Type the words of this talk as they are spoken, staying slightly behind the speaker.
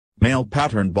Male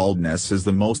pattern baldness is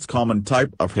the most common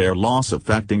type of hair loss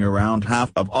affecting around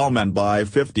half of all men by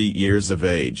 50 years of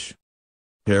age.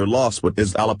 Hair loss. What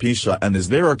is alopecia and is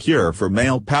there a cure for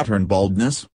male pattern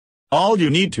baldness? All you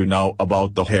need to know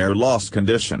about the hair loss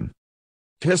condition.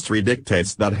 History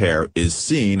dictates that hair is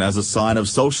seen as a sign of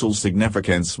social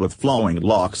significance with flowing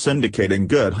locks indicating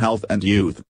good health and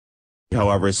youth.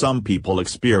 However, some people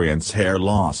experience hair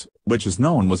loss, which is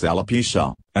known as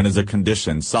alopecia, and is a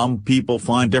condition some people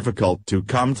find difficult to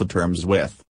come to terms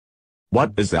with.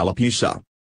 What is alopecia?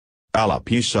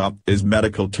 Alopecia is a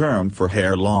medical term for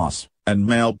hair loss, and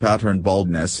male pattern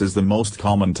baldness is the most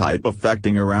common type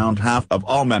affecting around half of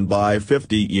all men by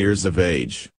 50 years of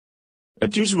age.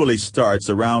 It usually starts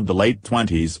around the late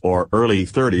 20s or early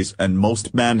 30s, and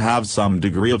most men have some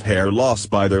degree of hair loss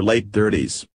by their late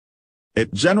 30s.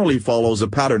 It generally follows a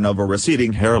pattern of a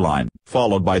receding hairline,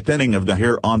 followed by thinning of the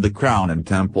hair on the crown and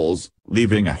temples,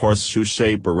 leaving a horseshoe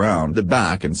shape around the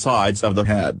back and sides of the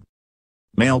head.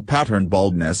 Male pattern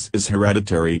baldness is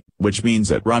hereditary, which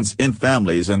means it runs in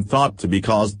families and thought to be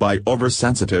caused by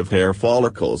oversensitive hair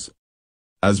follicles.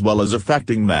 As well as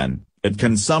affecting men, it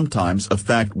can sometimes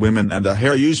affect women, and the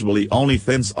hair usually only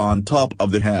thins on top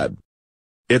of the head.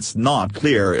 It's not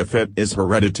clear if it is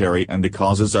hereditary, and the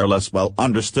causes are less well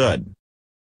understood.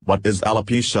 What is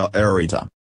alopecia areata?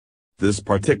 This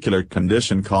particular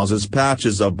condition causes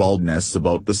patches of baldness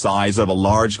about the size of a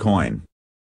large coin.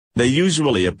 They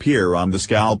usually appear on the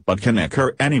scalp but can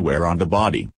occur anywhere on the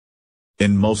body.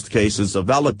 In most cases of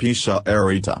alopecia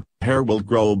areata, hair will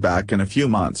grow back in a few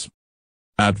months.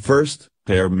 At first,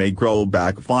 hair may grow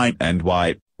back fine and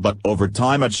white, but over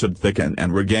time it should thicken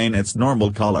and regain its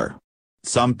normal color.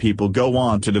 Some people go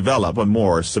on to develop a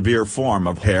more severe form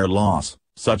of hair loss,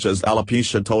 such as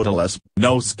alopecia totalis,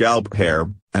 no scalp hair,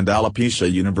 and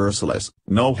alopecia universalis,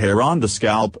 no hair on the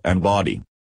scalp and body.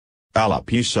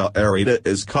 Alopecia areata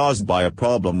is caused by a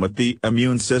problem with the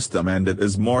immune system, and it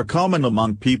is more common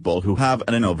among people who have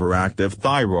an overactive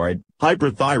thyroid,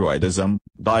 hyperthyroidism,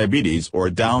 diabetes or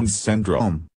Down's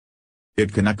syndrome.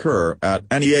 It can occur at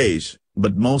any age,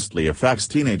 but mostly affects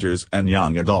teenagers and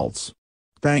young adults.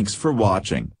 Thanks for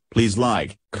watching. Please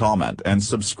like, comment and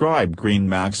subscribe Green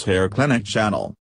Max Hair Clinic channel.